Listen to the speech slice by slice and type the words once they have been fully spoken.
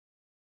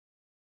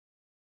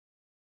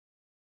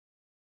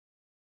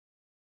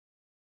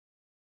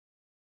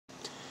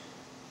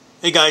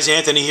Hey guys,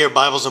 Anthony here,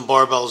 Bibles and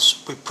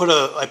Barbells.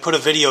 I put a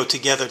video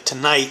together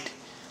tonight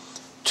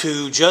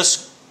to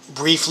just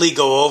briefly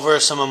go over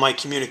some of my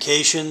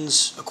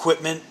communications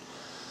equipment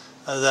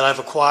that I've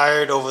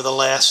acquired over the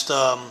last,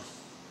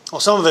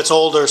 some of it's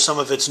older, some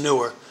of it's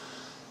newer.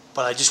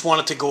 But I just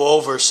wanted to go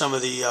over some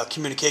of the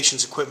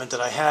communications equipment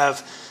that I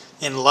have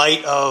in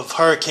light of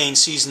hurricane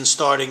season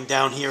starting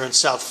down here in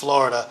South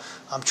Florida.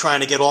 I'm trying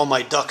to get all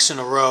my ducks in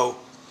a row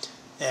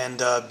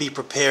and be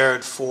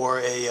prepared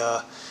for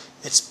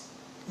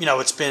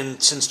it's been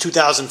since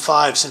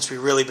 2005 since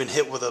we've really been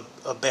hit with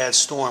a bad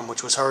storm,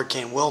 which was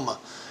Hurricane Wilma.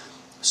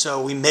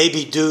 So we may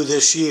be due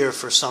this year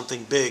for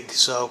something big.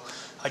 So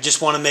I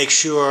just want to make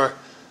sure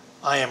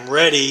I am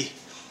ready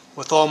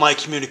with all my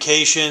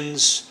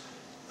communications,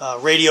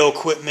 radio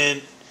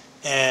equipment,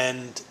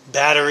 and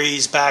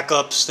batteries,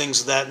 backups,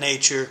 things of that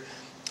nature,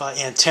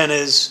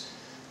 antennas.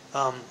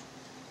 I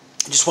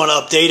just want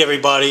to update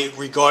everybody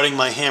regarding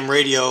my ham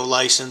radio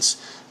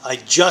license. I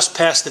just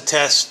passed the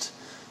test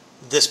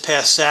this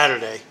past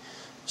Saturday,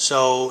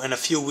 so in a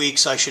few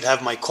weeks I should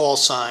have my call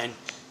sign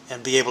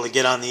and be able to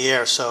get on the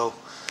air. So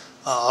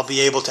I'll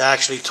be able to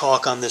actually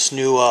talk on this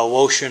new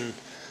Woshin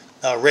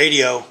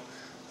radio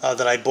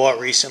that I bought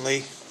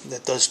recently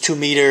that does 2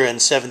 meter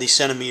and 70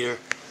 centimeter,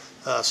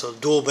 so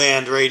dual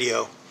band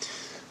radio.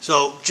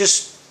 So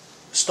just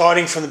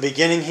starting from the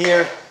beginning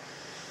here,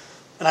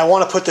 and I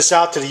want to put this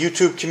out to the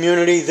YouTube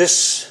community.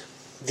 These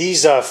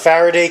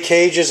Faraday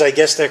cages, I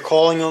guess they're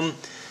calling them,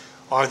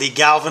 are the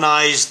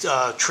galvanized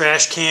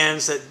trash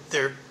cans that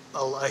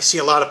I see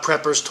a lot of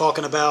preppers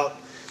talking about,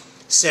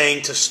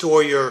 saying to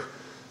store your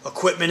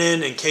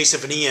equipment in case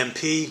of an EMP.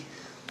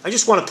 I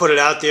just want to put it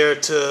out there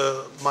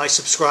to my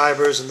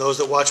subscribers and those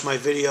that watch my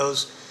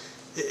videos.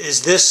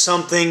 Is this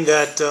something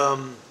that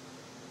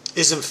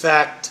is in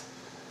fact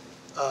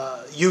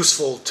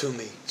useful to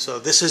me? So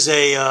this is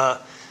a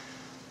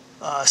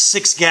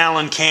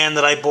 6-gallon can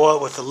that I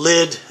bought with a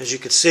lid. As you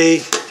can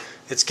see,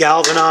 it's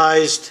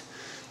galvanized,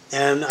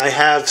 and I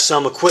have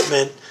some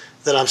equipment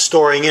that I'm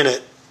storing in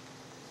it.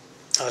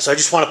 So I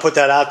just want to put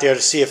that out there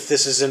to see if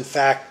this is in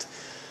fact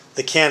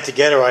the can to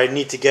get, or I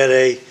need to get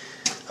a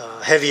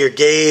heavier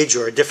gauge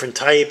or a different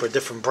type or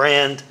different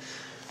brand.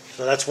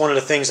 So that's one of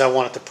the things I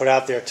wanted to put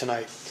out there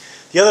tonight.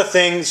 The other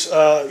things,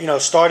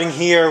 starting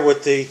here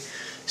with the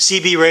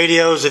CB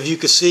radios, if you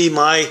can see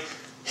my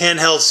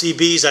handheld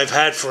CBs I've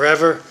had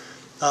forever.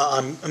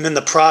 I'm in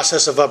the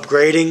process of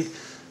upgrading,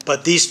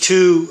 but these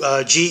two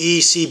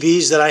GE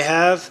CBs that I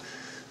have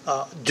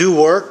do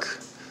work.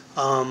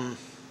 I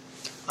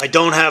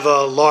don't have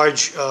a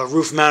large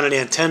roof-mounted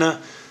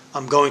antenna.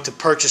 I'm going to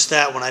purchase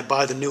that when I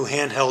buy the new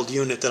handheld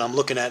unit that I'm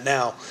looking at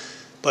now.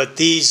 But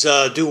these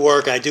do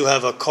work. I do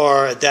have a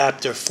car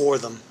adapter for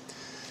them.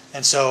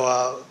 And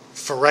so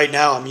for right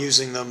now, I'm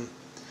using them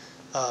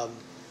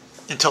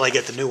until I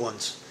get the new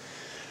ones.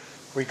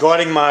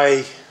 Regarding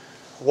my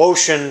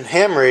Woshin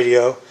ham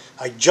radio,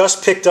 I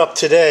just picked up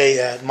today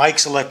at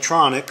Mike's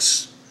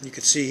Electronics. You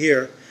can see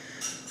here,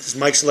 this is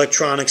Mike's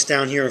Electronics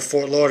down here in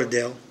Fort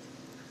Lauderdale.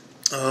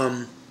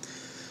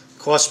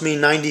 Cost me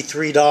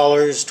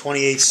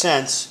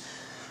 $93.28,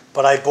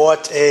 but I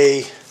bought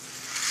I'll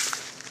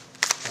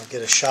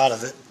get a shot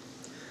of it.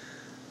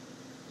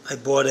 I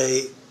bought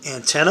a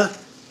antenna,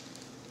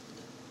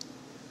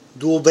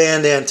 dual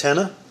band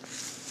antenna.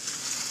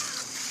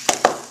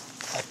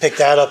 I picked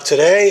that up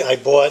today. I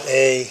bought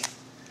a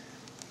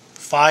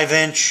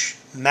 5-inch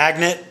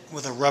magnet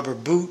with a rubber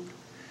boot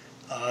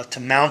to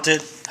mount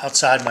it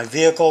outside my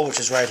vehicle,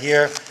 which is right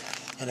here,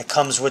 and it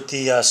comes with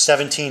the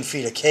 17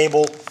 feet of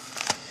cable.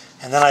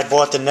 And then I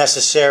bought the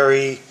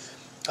necessary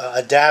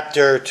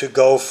adapter to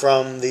go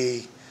from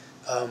the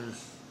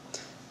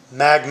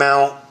mag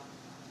mount.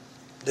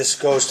 This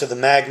goes to the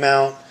mag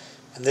mount,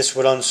 and this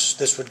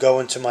would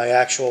go into my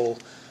actual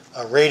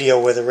radio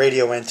where the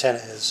radio antenna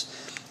is.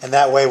 And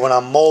that way, when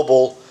I'm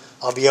mobile,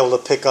 I'll be able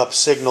to pick up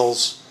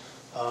signals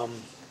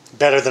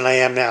better than I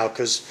am now,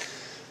 because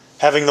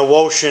having the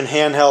Woshin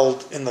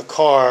handheld in the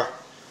car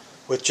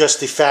with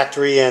just the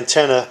factory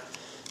antenna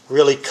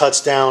really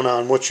cuts down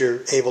on what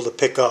you're able to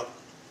pick up.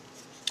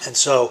 And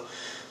so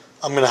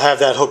I'm going to have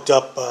that hooked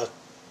up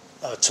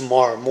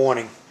tomorrow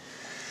morning.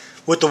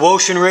 With the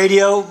Woshin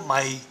radio,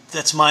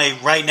 that's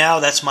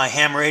my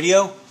ham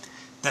radio.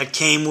 That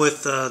came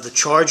with the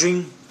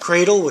charging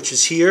cradle, which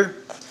is here.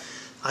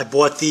 I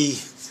bought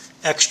there's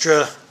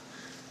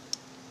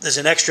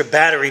an extra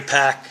battery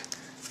pack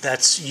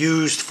that's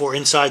used for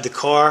inside the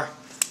car,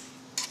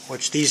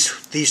 which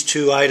these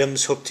two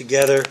items hook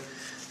together,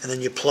 and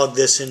then you plug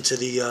this into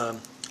the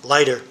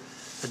lighter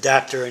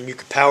adapter, and you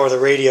can power the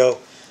radio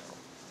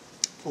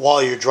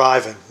while you're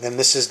driving. Then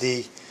this is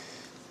the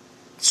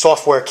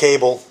software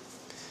cable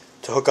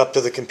to hook up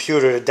to the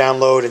computer to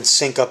download and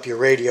sync up your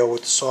radio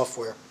with the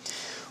software.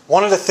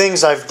 One of the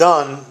things I've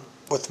done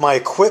with my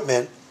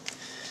equipment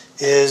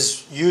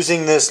is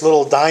using this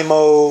little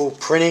Dymo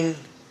printing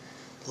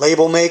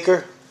label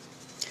maker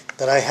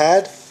that I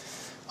had.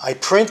 I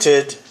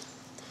printed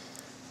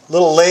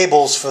little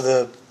labels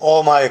for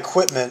all my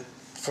equipment,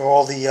 for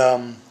all the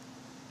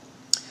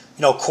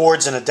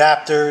cords and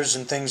adapters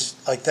and things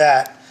like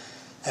that,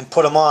 and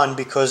put them on,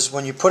 because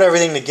when you put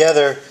everything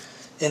together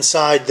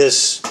inside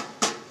this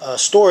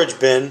storage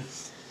bin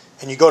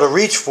and you go to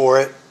reach for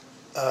it,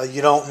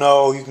 you don't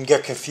know, you can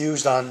get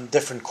confused on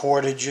different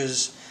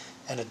cordages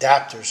and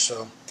adapters.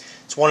 So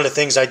it's one of the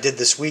things I did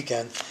this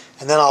weekend.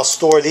 And then I'll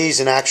store these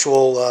in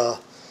actual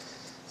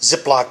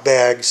Ziploc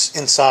bags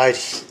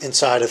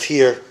inside of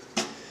here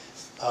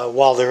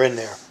while they're in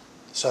there.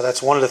 So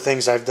that's one of the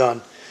things I've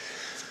done.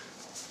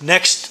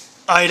 Next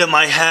item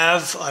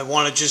I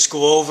want to just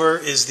go over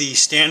is the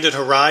Standard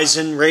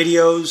Horizon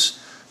radios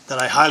that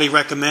I highly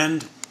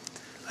recommend.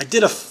 I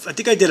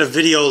think I did a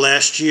video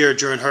last year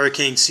during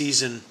hurricane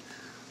season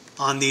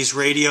on these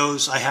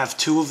radios. I have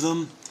two of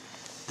them.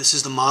 This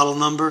is the model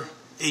number,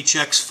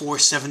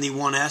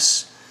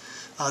 HX471S.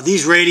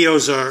 These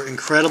radios are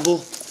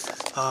incredible.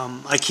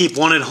 I keep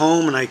one at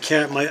home, and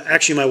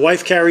actually my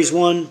wife carries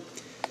one,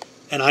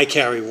 and I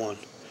carry one.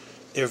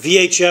 They're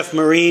VHF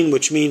Marine,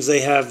 which means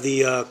they have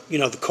the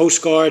the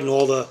Coast Guard and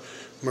all the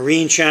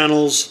Marine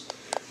channels.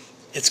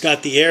 It's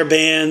got the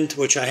airband,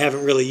 which I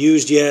haven't really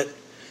used yet.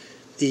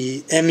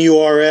 The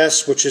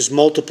MURS, which is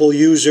multiple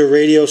user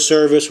radio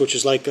service, which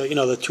is like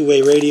the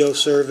two-way radio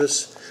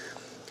service.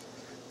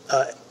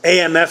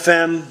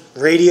 AM/FM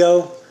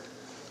radio,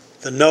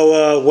 the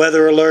NOAA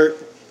weather alert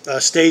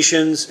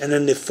stations, and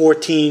then the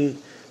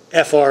 14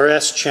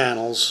 FRS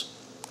channels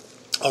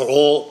are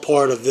all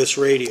part of this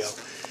radio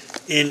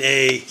in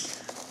a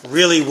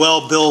really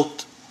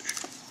well-built,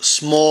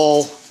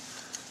 small,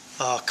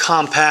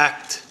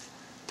 compact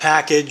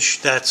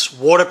package that's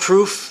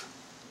waterproof,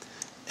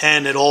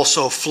 and it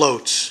also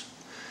floats,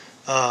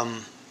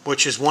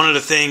 which is one of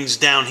the things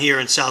down here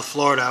in South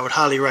Florida I would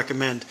highly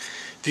recommend.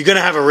 If you're going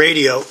to have a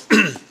radio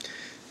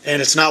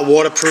and it's not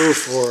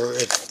waterproof or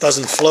it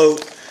doesn't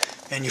float,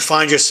 and you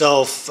find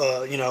yourself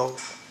in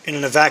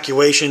an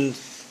evacuation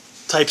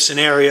type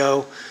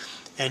scenario,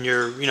 and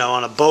you're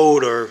on a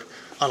boat or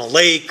on a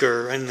lake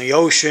or in the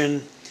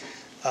ocean,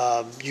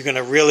 you're going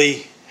to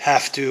really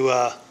have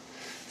to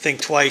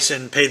think twice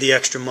and pay the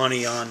extra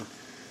money on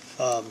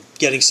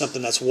getting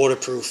something that's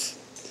waterproof.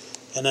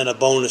 And then a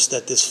bonus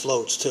that this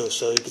floats too.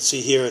 So you can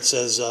see here it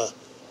says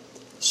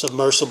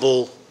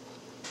submersible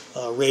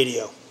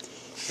radio.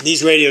 And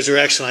these radios are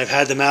excellent. I've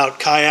had them out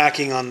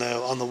kayaking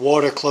on the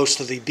water close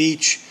to the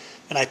beach,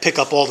 and I pick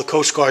up all the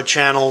Coast Guard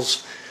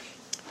channels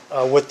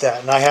with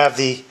that. And I have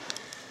the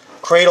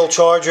cradle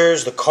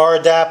chargers, the car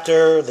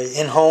adapter, the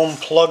in-home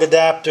plug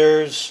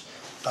adapters,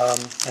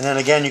 and then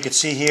again you can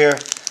see here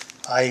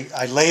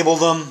I label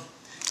them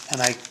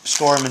and I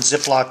store them in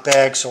Ziploc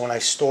bags, so when I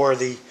store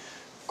the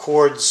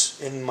cords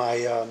in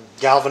my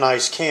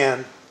galvanized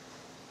can,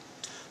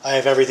 I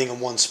have everything in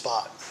one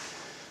spot.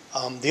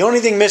 The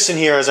only thing missing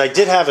here is I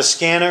did have a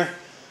scanner.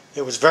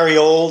 It was very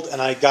old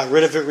and I got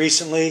rid of it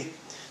recently,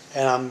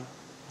 and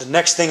the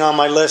next thing on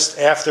my list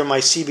after my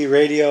CB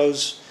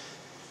radios,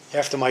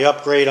 after my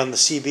upgrade on the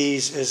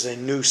CBs, is a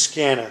new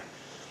scanner.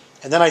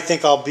 And then I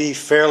think I'll be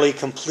fairly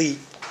complete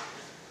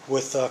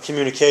with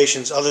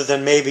communications, other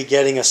than maybe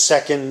getting a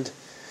second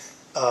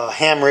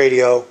ham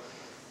radio,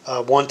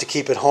 one to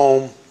keep at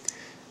home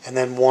and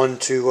then one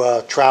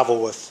to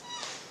travel with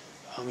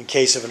in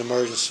case of an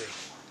emergency.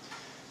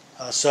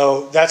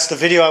 So that's the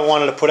video I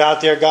wanted to put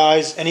out there,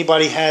 guys.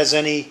 Anybody has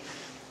any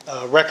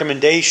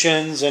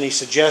recommendations, any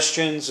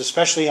suggestions,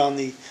 especially on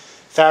the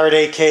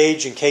Faraday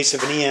cage in case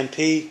of an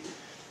EMP,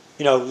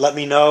 let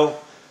me know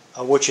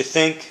what you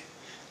think.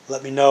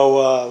 Let me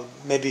know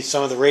maybe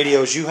some of the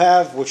radios you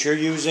have, what you're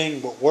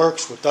using, what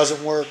works, what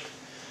doesn't work.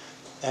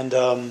 And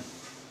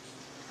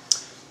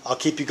I'll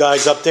keep you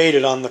guys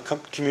updated on the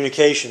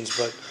communications.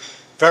 But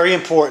very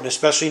important,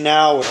 especially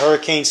now with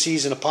hurricane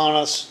season upon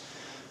us,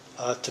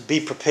 to be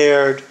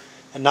prepared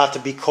and not to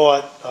be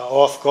caught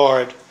off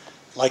guard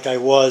like I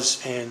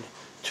was in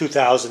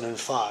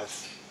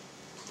 2005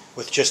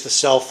 with just a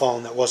cell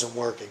phone that wasn't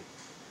working.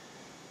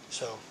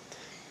 So,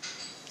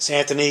 it's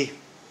Anthony,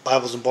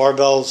 Bibles and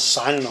Barbells,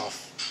 signing off.